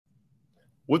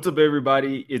What's up,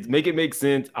 everybody? It's Make It Make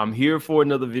Sense. I'm here for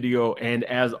another video, and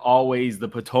as always, the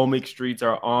Potomac streets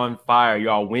are on fire.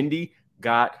 Y'all, Wendy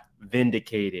got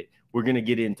vindicated. We're going to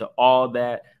get into all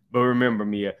that, but remember,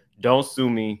 Mia, don't sue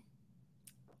me.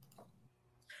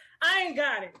 I ain't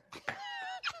got it.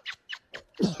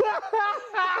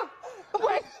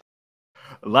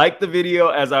 Like the video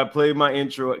as I play my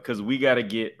intro, because we got to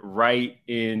get right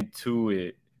into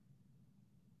it.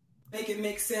 Make it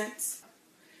make sense.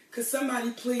 Could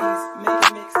somebody please make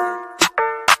it make sense?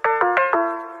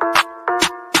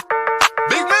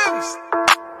 Big Mims!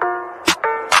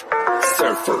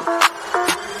 Surfer.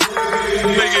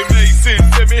 Make it make sense.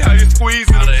 Tell me how you squeeze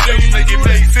it. Make it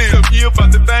make sense. Tell me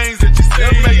about the things that you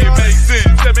say. Make it make sense.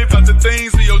 Tell me about the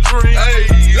things of your dreams. Hey,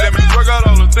 let me work out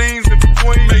all the things in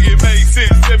between. Make it make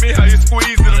sense. Tell me how you squeeze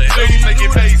it. Make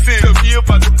it make sense. Tell me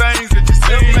about the things that you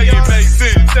say. Make it make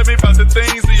sense. Tell me about the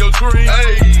things of your dreams.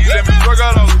 Hey, let me work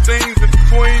out all the things in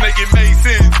between. Make it make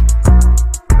sense.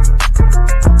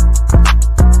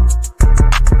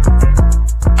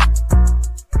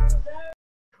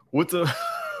 What's up?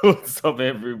 What's up,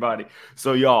 everybody?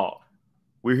 So, y'all,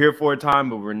 we're here for a time,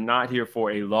 but we're not here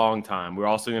for a long time. We're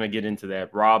also going to get into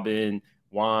that Robin,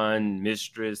 Juan,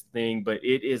 Mistress thing, but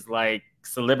it is like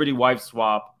celebrity wife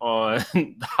swap on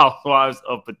the Housewives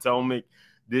of Potomac.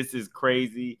 This is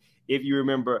crazy. If you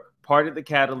remember, part of the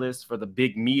catalyst for the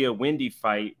big Mia-Wendy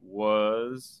fight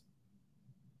was...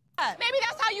 Maybe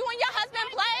that's how you and your husband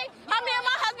play. How me and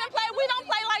my husband play. We don't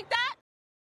play like that.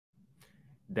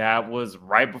 That was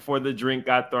right before the drink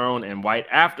got thrown and right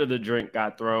after the drink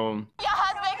got thrown. Your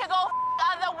husband can go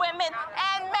other women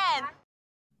and men.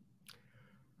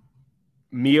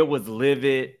 Mia was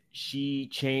livid. She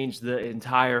changed the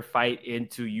entire fight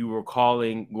into you were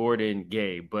calling Gordon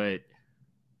gay. But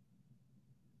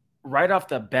right off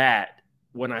the bat,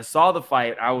 when I saw the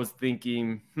fight, I was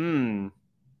thinking,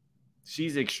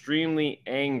 she's extremely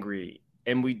angry.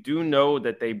 And we do know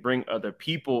that they bring other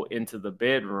people into the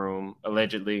bedroom,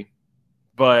 allegedly.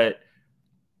 But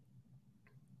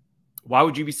why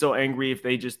would you be so angry if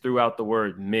they just threw out the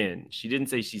word men? She didn't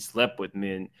say she slept with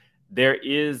men. There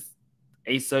is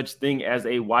a such thing as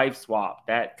a wife swap.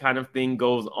 That kind of thing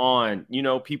goes on. You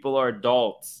know, people are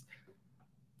adults.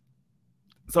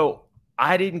 So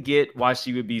I didn't get why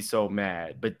she would be so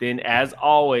mad. But then, as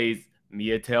always,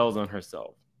 Mia tells on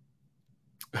herself.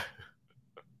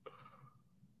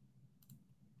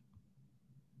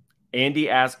 Andy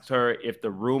asked her if the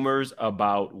rumors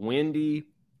about Wendy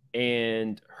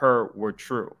and her were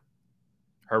true.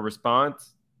 Her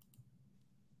response?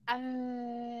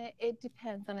 It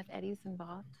depends on if Eddie's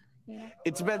involved. Yeah.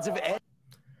 It depends if Eddie.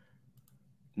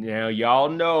 Now, y'all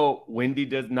know Wendy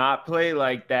does not play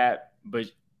like that, but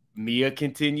Mia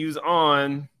continues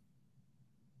on.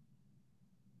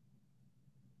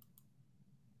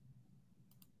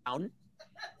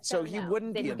 So he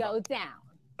wouldn't be involved. Go down.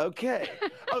 Okay.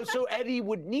 Oh, so Eddie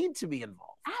would need to be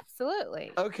involved.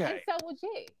 Absolutely. Okay. And so would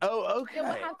you. Oh, okay. It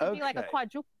would have to be like a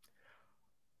quadruple.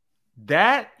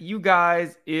 That, you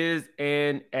guys, is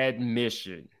an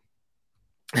admission.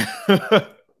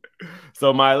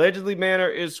 So my allegedly manner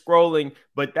is scrolling,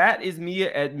 but that is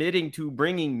Mia admitting to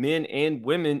bringing men and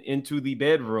women into the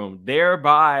bedroom,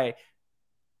 thereby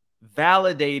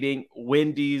validating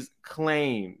Wendy's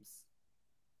claims.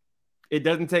 It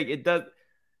doesn't take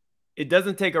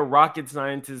a rocket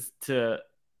scientist to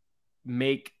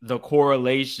make the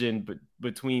correlation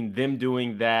between them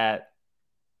doing that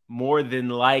more than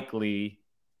likely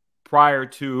prior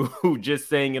to just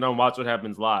saying it on Watch What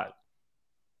Happens Live.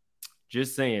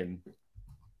 Just saying.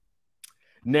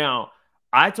 Now,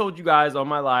 I told you guys on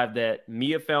my live that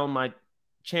Mia found my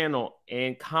channel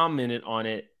and commented on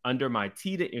it under my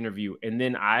Tita interview. And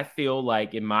then I feel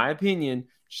like, in my opinion,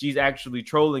 she's actually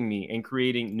trolling me and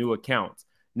creating new accounts.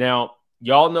 Now,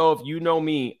 y'all know, if you know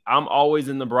me, I'm always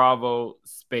in the Bravo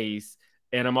space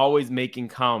and I'm always making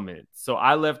comments. So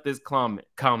I left this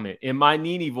comment in my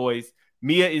Nene voice.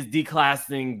 Mia is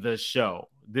declassing the show.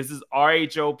 This is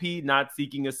RHOP, not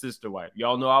seeking a sister wife.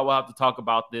 Y'all know I will have to talk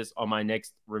about this on my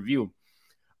next review.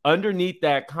 Underneath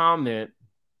that comment,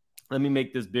 let me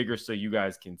make this bigger so you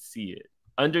guys can see it.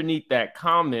 Underneath that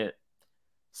comment,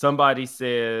 somebody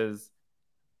says,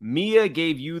 Mia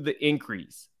gave you the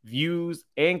increase, views,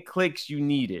 and clicks you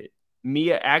needed.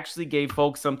 Mia actually gave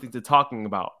folks something to talking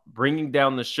about. Bringing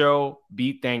down the show,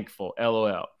 be thankful,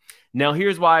 LOL. Now,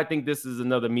 here's why I think this is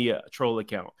another Mia troll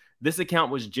account. This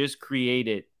account was just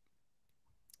created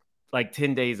like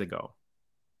 10 days ago.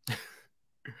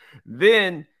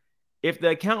 Then, if the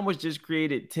account was just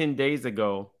created 10 days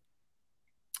ago,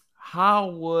 how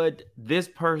would this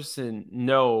person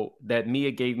know that Mia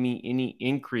gave me any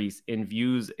increase in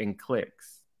views and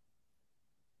clicks?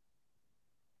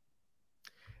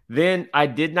 Then I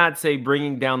did not say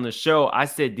bringing down the show. I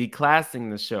said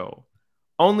declassing the show.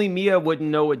 Only Mia wouldn't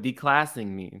know what declassing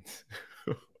means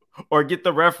or get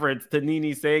the reference to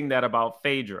Nene saying that about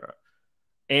Phaedra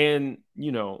and,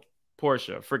 you know,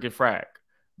 Portia, freaking frack.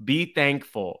 Be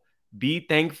thankful. Be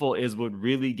thankful is what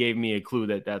really gave me a clue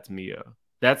that that's Mia.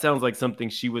 That sounds like something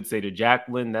she would say to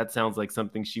Jacqueline. That sounds like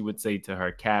something she would say to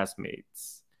her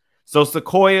castmates. So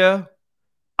Sequoia,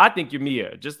 I think you're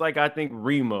Mia, just like I think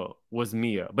Rima was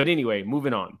Mia. But anyway,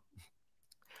 moving on.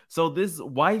 So this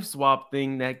wife swap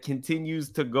thing that continues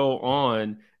to go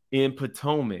on in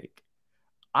Potomac,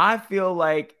 I feel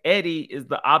like Eddie is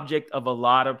the object of a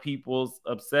lot of people's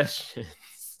obsessions.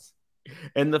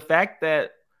 And the fact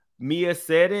that Mia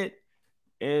said it,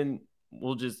 and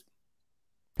we'll just...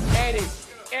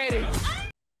 Eddie.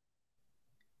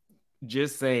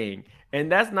 Just saying.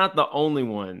 And that's not the only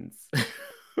ones.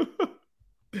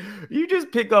 You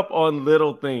just pick up on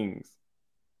little things.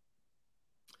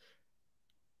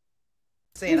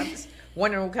 I'm just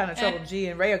wondering what kind of trouble G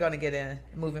and Ray are going to get in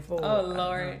moving forward. Oh,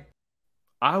 Lord.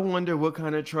 I wonder what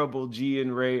kind of trouble G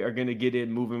and Ray are going to get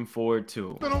in moving forward,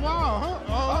 too. Been a while,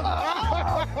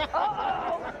 huh?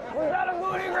 Was that a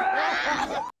booty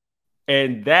grab?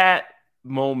 And that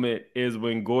moment is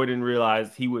when Gordon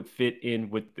realized he would fit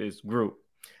in with this group.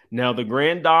 Now, the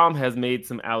Grand Dame has made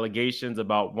some allegations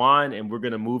about Juan, and we're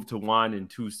going to move to Juan in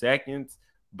 2 seconds.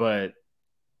 But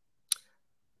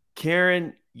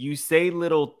Karen, you say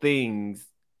little things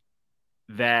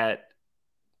that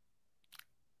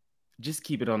just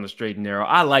keep it on the straight and narrow.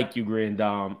 I like you, Grand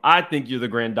Dame. I think you're the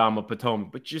Grand Dame of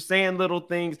Potomac, but you're saying little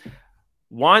things.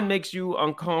 Juan makes you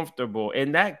uncomfortable,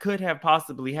 and that could have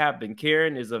possibly happened.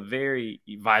 Karen is a very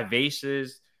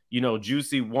vivacious,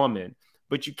 juicy woman,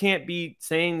 but you can't be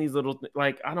saying these little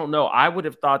like, I don't know. I would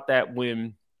have thought that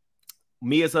when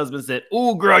Mia's husband said,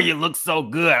 "Ooh, girl, you look so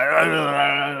good,"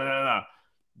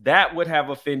 that would have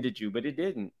offended you, but it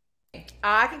didn't.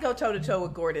 I can go toe to toe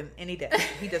with Gordon any day.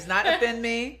 He does not offend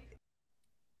me.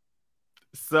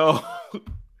 So,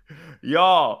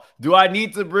 y'all, do I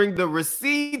need to bring the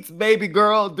receipts, baby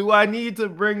girl? Do I need to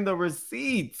bring the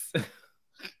receipts?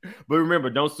 But remember,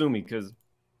 don't sue me because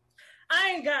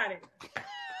I ain't got it.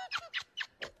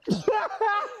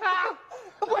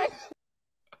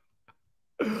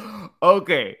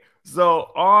 Okay,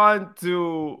 so on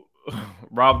to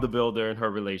Rob the Builder and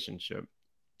her relationship.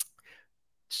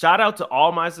 Shout out to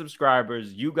all my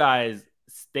subscribers. You guys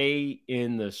stay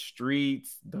in the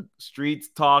streets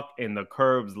talk and the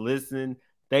curbs listen.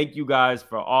 Thank you guys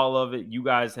for all of it. You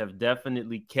guys have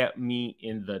definitely kept me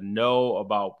in the know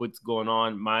about what's going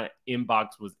on. My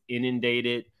inbox was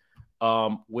inundated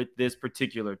with this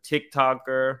particular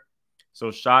TikToker. So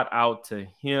shout out to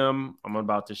him. I'm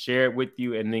about to share it with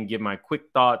you and then give my quick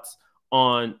thoughts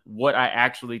on what I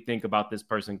actually think about this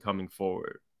person coming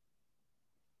forward.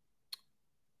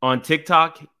 On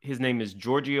TikTok, his name is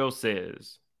Giorgio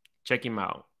Says. Check him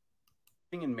out.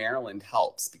 Being in Maryland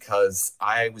helps because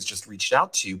I was just reached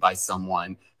out to by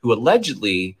someone who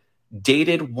allegedly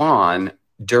dated Juan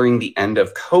during the end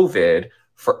of COVID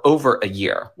for over a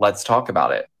year. Let's talk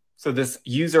about it. So this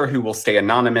user who will stay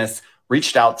anonymous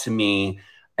reached out to me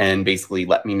and basically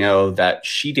let me know that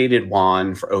she dated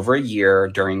Juan for over a year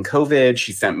during COVID.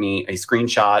 She sent me a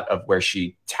screenshot of where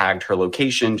she tagged her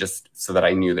location just so that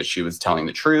I knew that she was telling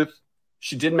the truth.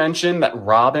 She did mention that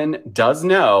Robin does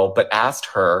know, but asked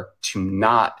her to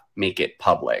not make it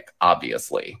public,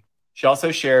 obviously. She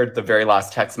also shared the very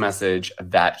last text message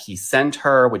that he sent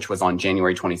her, which was on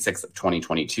January 26th of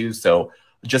 2022. So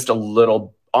just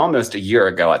almost a year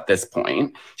ago at this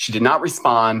point. She did not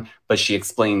respond, but she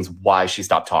explains why she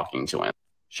stopped talking to him.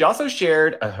 She also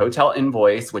shared a hotel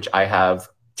invoice, which I have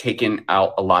taken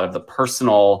out a lot of the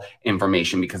personal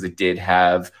information because it did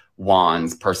have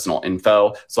Juan's personal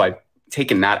info. So I've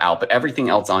taken that out, but everything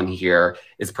else on here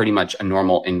is pretty much a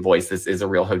normal invoice. This is a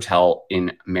real hotel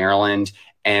in Maryland.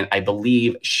 And I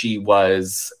believe she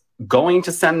was going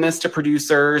to send this to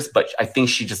producers, but I think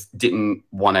she just didn't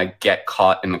want to get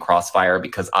caught in the crossfire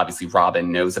because obviously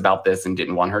Robin knows about this and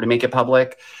didn't want her to make it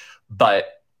public.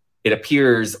 But it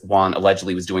appears Juan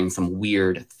allegedly was doing some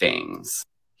weird things.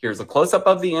 Here's a close-up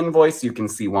of the invoice. You can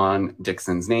see Juan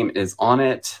Dixon's name is on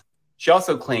it. She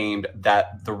also claimed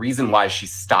that the reason why she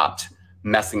stopped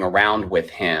messing around with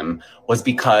him was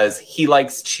because he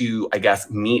likes to, I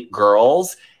guess, meet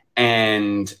girls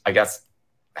and I guess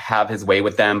have his way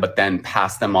with them, but then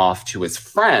pass them off to his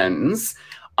friends.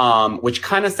 which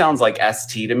kind of sounds like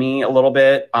ST to me a little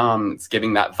bit. It's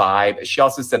giving that vibe. She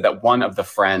also said that one of the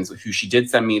friends who she did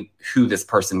send me who this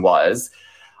person was,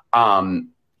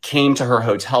 came to her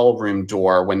hotel room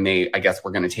door when they, I guess,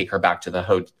 were going to take her back to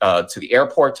the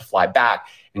airport to fly back.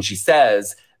 And she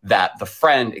says that the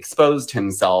friend exposed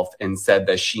himself and said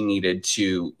that she needed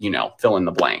to, you know, fill in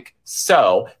the blank.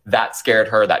 So that scared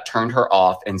her, that turned her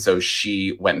off. And so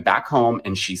she went back home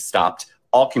and she stopped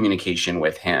all communication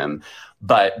with him.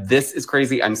 But this is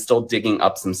crazy. I'm still digging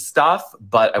up some stuff,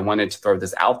 but I wanted to throw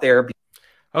this out there.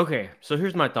 Okay, so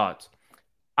here's my thoughts.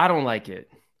 I don't like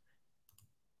it.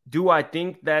 Do I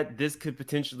think that this could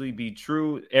potentially be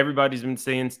true? Everybody's been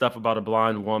saying stuff about a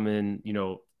blind woman. You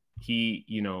know, he,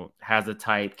 you know, has a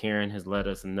type. Karen has let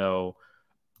us know.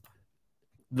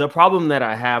 The problem that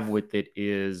I have with it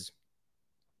is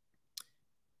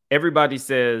everybody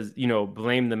says, you know,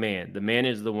 blame the man. The man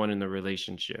is the one in the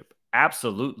relationship.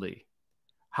 Absolutely.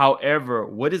 However,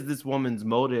 what is this woman's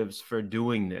motives for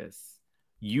doing this?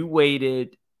 You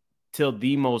waited till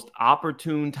the most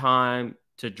opportune time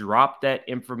to drop that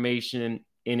information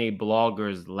in a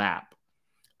blogger's lap.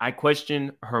 I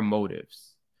question her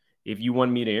motives. If you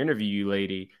want me to interview you,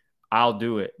 lady, I'll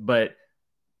do it. But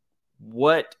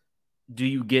what do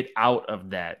you get out of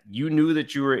that? You knew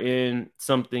that you were in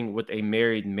something with a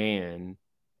married man.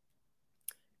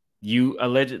 You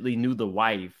allegedly knew the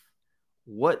wife.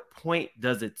 What point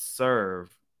does it serve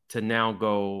to now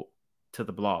go to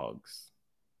the blogs?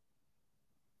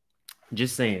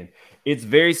 Just saying. It's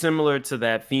very similar to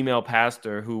that female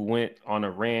pastor who went on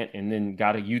a rant and then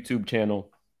got a YouTube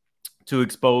channel to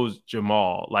expose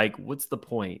Jamal. Like, what's the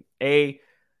point? It's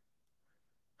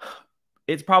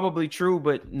probably true,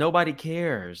 but nobody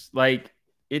cares. Like,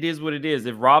 it is what it is.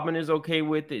 If Robin is okay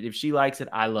with it, if she likes it,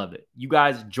 I love it. You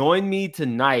guys join me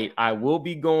tonight. I will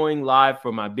be going live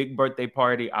for my big birthday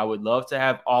party. I would love to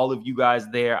have all of you guys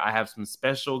there. I have some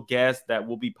special guests that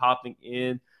will be popping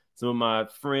in. Some of my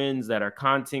friends that are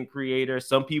content creators,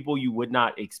 some people you would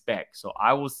not expect. So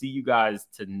I will see you guys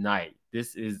tonight.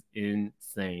 This is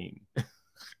insane.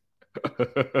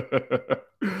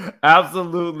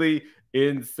 Absolutely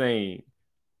insane.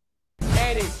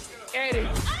 Eddie.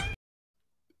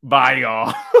 Bye,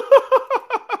 y'all.